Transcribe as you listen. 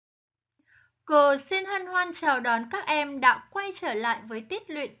Cô xin hân hoan chào đón các em đã quay trở lại với tiết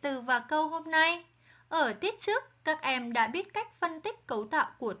luyện từ và câu hôm nay. Ở tiết trước, các em đã biết cách phân tích cấu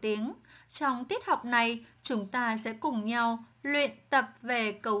tạo của tiếng. Trong tiết học này, chúng ta sẽ cùng nhau luyện tập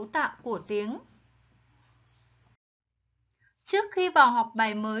về cấu tạo của tiếng. Trước khi vào học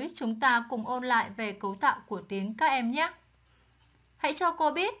bài mới, chúng ta cùng ôn lại về cấu tạo của tiếng các em nhé. Hãy cho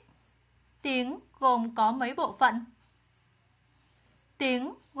cô biết, tiếng gồm có mấy bộ phận?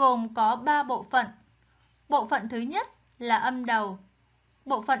 Tiếng gồm có 3 bộ phận. Bộ phận thứ nhất là âm đầu,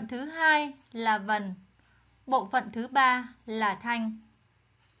 bộ phận thứ hai là vần, bộ phận thứ ba là thanh.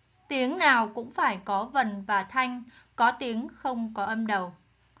 Tiếng nào cũng phải có vần và thanh, có tiếng không có âm đầu.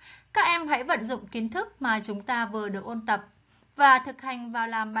 Các em hãy vận dụng kiến thức mà chúng ta vừa được ôn tập và thực hành vào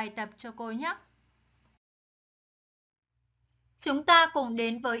làm bài tập cho cô nhé. Chúng ta cùng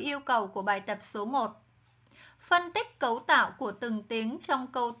đến với yêu cầu của bài tập số 1. Phân tích cấu tạo của từng tiếng trong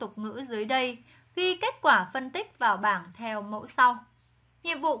câu tục ngữ dưới đây. Ghi kết quả phân tích vào bảng theo mẫu sau.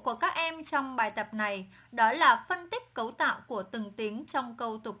 Nhiệm vụ của các em trong bài tập này đó là phân tích cấu tạo của từng tiếng trong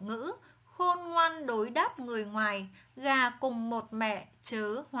câu tục ngữ. Khôn ngoan đối đáp người ngoài, gà cùng một mẹ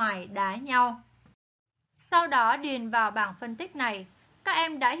chớ hoài đá nhau. Sau đó điền vào bảng phân tích này. Các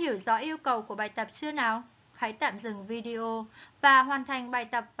em đã hiểu rõ yêu cầu của bài tập chưa nào? Hãy tạm dừng video và hoàn thành bài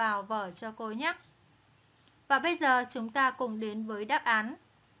tập vào vở cho cô nhé. Và bây giờ chúng ta cùng đến với đáp án.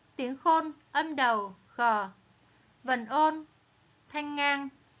 Tiếng khôn, âm đầu, g. Vần ôn, thanh ngang.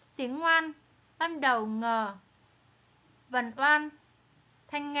 Tiếng ngoan, âm đầu, ngờ. Vần oan,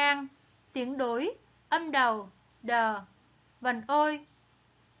 thanh ngang. Tiếng đối, âm đầu, đờ. Vần ôi,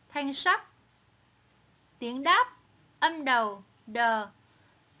 thanh sắc. Tiếng đáp, âm đầu, đờ.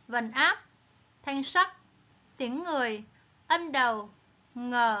 Vần áp, thanh sắc. Tiếng người, âm đầu,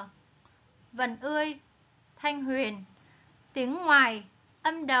 ngờ. Vần ươi, thanh huyền. Tiếng ngoài,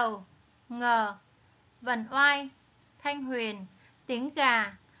 âm đầu, ngờ. Vần oai, thanh huyền. Tiếng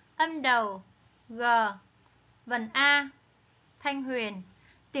gà, âm đầu, g. Vần a, thanh huyền.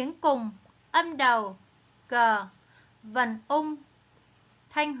 Tiếng cùng, âm đầu, g. Vần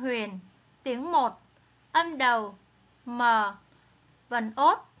thanh huyền. Tiếng một, âm đầu, m. Vần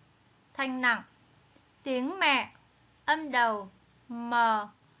ốt, thanh nặng. Tiếng mẹ, âm đầu, m.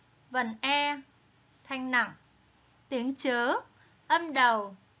 Vần e, thanh nặng. Tiếng chớ, âm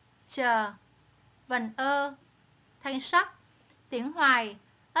đầu, chờ. Vần ơ, thanh sắc. Tiếng hoài,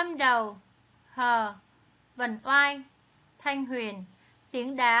 âm đầu, hờ. Vần oai, thanh huyền.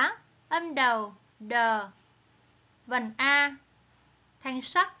 Tiếng đá, âm đầu, đờ. Vần a, thanh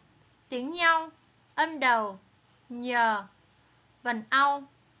sắc. Tiếng nhau, âm đầu, nhờ. Vần au,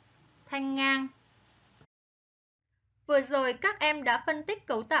 thanh ngang. Vừa rồi các em đã phân tích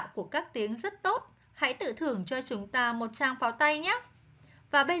cấu tạo của các tiếng rất tốt. Hãy tự thưởng cho chúng ta một tràng pháo tay nhé.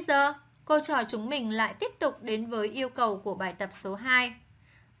 Và bây giờ, cô trò chúng mình lại tiếp tục đến với yêu cầu của bài tập số 2.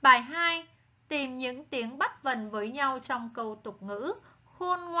 Bài 2. Tìm những tiếng bắt vần với nhau trong câu tục ngữ.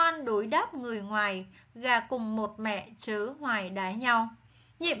 Khôn ngoan đối đáp người ngoài, gà cùng một mẹ chớ hoài đá nhau.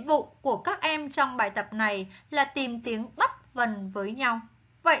 Nhiệm vụ của các em trong bài tập này là tìm tiếng bắt vần với nhau.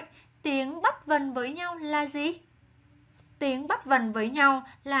 Vậy, tiếng bắt vần với nhau là gì? Tiếng bắt vần với nhau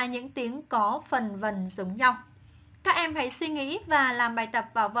là những tiếng có phần vần giống nhau. Các em hãy suy nghĩ và làm bài tập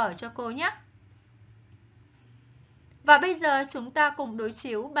vào vở cho cô nhé. Và bây giờ chúng ta cùng đối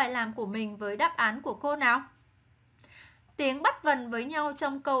chiếu bài làm của mình với đáp án của cô nào. Tiếng bắt vần với nhau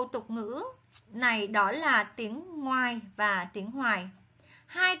trong câu tục ngữ này đó là tiếng ngoài và tiếng hoài.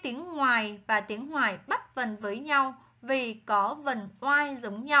 Hai tiếng ngoài và tiếng hoài bắt vần với nhau vì có vần oai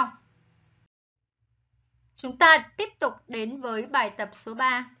giống nhau. Chúng ta tiếp tục đến với bài tập số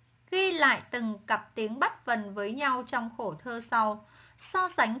 3. Ghi lại từng cặp tiếng bắt vần với nhau trong khổ thơ sau. So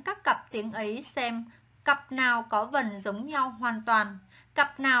sánh các cặp tiếng ấy xem cặp nào có vần giống nhau hoàn toàn,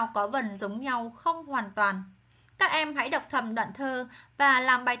 cặp nào có vần giống nhau không hoàn toàn. Các em hãy đọc thầm đoạn thơ và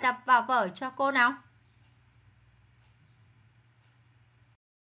làm bài tập vào vở cho cô nào.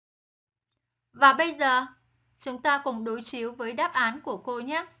 Và bây giờ, chúng ta cùng đối chiếu với đáp án của cô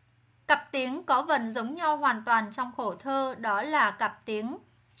nhé. Cặp tiếng có vần giống nhau hoàn toàn trong khổ thơ đó là cặp tiếng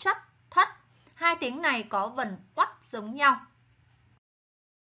chắt, thắt. Hai tiếng này có vần oắt giống nhau.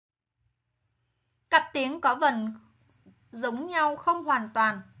 Cặp tiếng có vần giống nhau không hoàn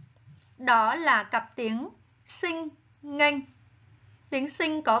toàn đó là cặp tiếng sinh, nghênh. Tiếng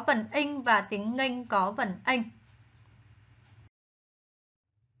sinh có vần inh và tiếng nghênh có vần ênh.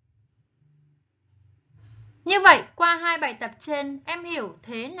 Như vậy, qua hai bài tập trên, em hiểu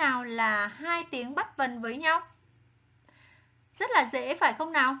thế nào là hai tiếng bắt vần với nhau? Rất là dễ phải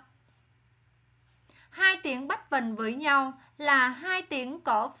không nào? Hai tiếng bắt vần với nhau là hai tiếng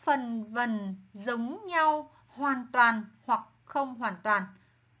có phần vần giống nhau hoàn toàn hoặc không hoàn toàn.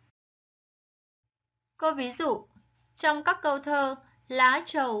 Cô ví dụ, trong các câu thơ, lá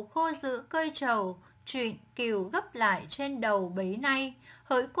trầu khô giữa cây trầu, truyện kiều gấp lại trên đầu bấy nay,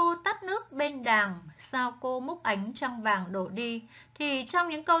 hỡi cô tắt nước bên đàng, sao cô múc ánh trăng vàng đổ đi, thì trong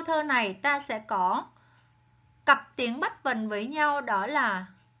những câu thơ này ta sẽ có cặp tiếng bắt vần với nhau, đó là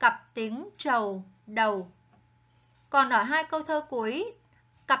cặp tiếng trầu, đầu. Còn ở hai câu thơ cuối,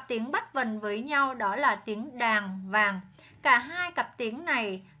 cặp tiếng bắt vần với nhau đó là tiếng đàng, vàng. Cả hai cặp tiếng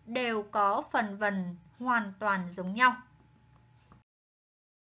này đều có phần vần hoàn toàn giống nhau.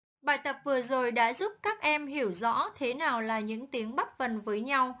 Bài tập vừa rồi đã giúp các em hiểu rõ thế nào là những tiếng bắt vần với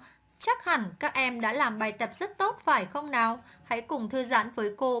nhau. Chắc hẳn các em đã làm bài tập rất tốt phải không nào? Hãy cùng thư giãn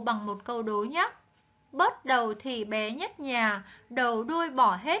với cô bằng một câu đố nhé. Bớt đầu thì bé nhất nhà, đầu đuôi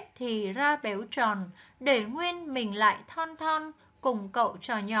bỏ hết thì ra béo tròn, để nguyên mình lại thon thon, cùng cậu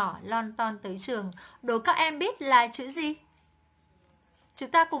trò nhỏ lon ton tới trường. Đố các em biết là chữ gì?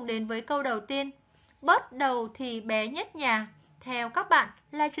 Chúng ta cùng đến với câu đầu tiên. Bớt đầu thì bé nhất nhà, theo các bạn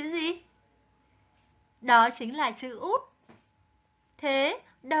là chữ gì? Đó chính là chữ út. Thế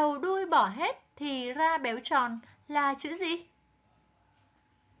đầu đuôi bỏ hết thì ra béo tròn là chữ gì?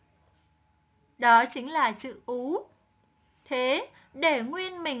 Đó chính là chữ ú. Thế để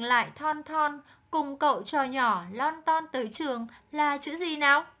nguyên mình lại thon thon, cùng cậu trò nhỏ lon ton tới trường là chữ gì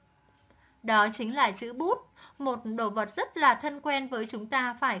nào? Đó chính là chữ bút, một đồ vật rất là thân quen với chúng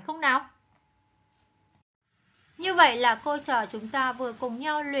ta phải không nào? Như vậy là cô trò chúng ta vừa cùng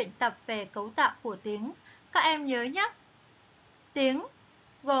nhau luyện tập về cấu tạo của tiếng. Các em nhớ nhé. Tiếng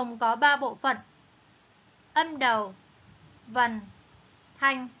gồm có 3 bộ phận: âm đầu, vần,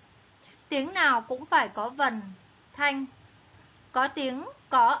 thanh. Tiếng nào cũng phải có vần, thanh. Có tiếng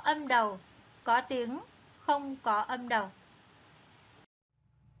có âm đầu, có tiếng không có âm đầu.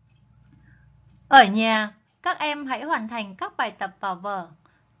 Ở nhà, các em hãy hoàn thành các bài tập vào vở,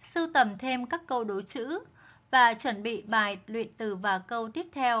 sưu tầm thêm các câu đố chữ và chuẩn bị bài luyện từ và câu tiếp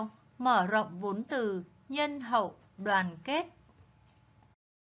theo, mở rộng vốn từ, nhân hậu, đoàn kết.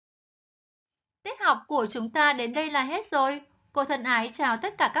 Tiết học của chúng ta đến đây là hết rồi. Cô thân ái chào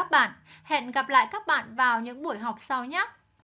tất cả các bạn. Hẹn gặp lại các bạn vào những buổi học sau nhé.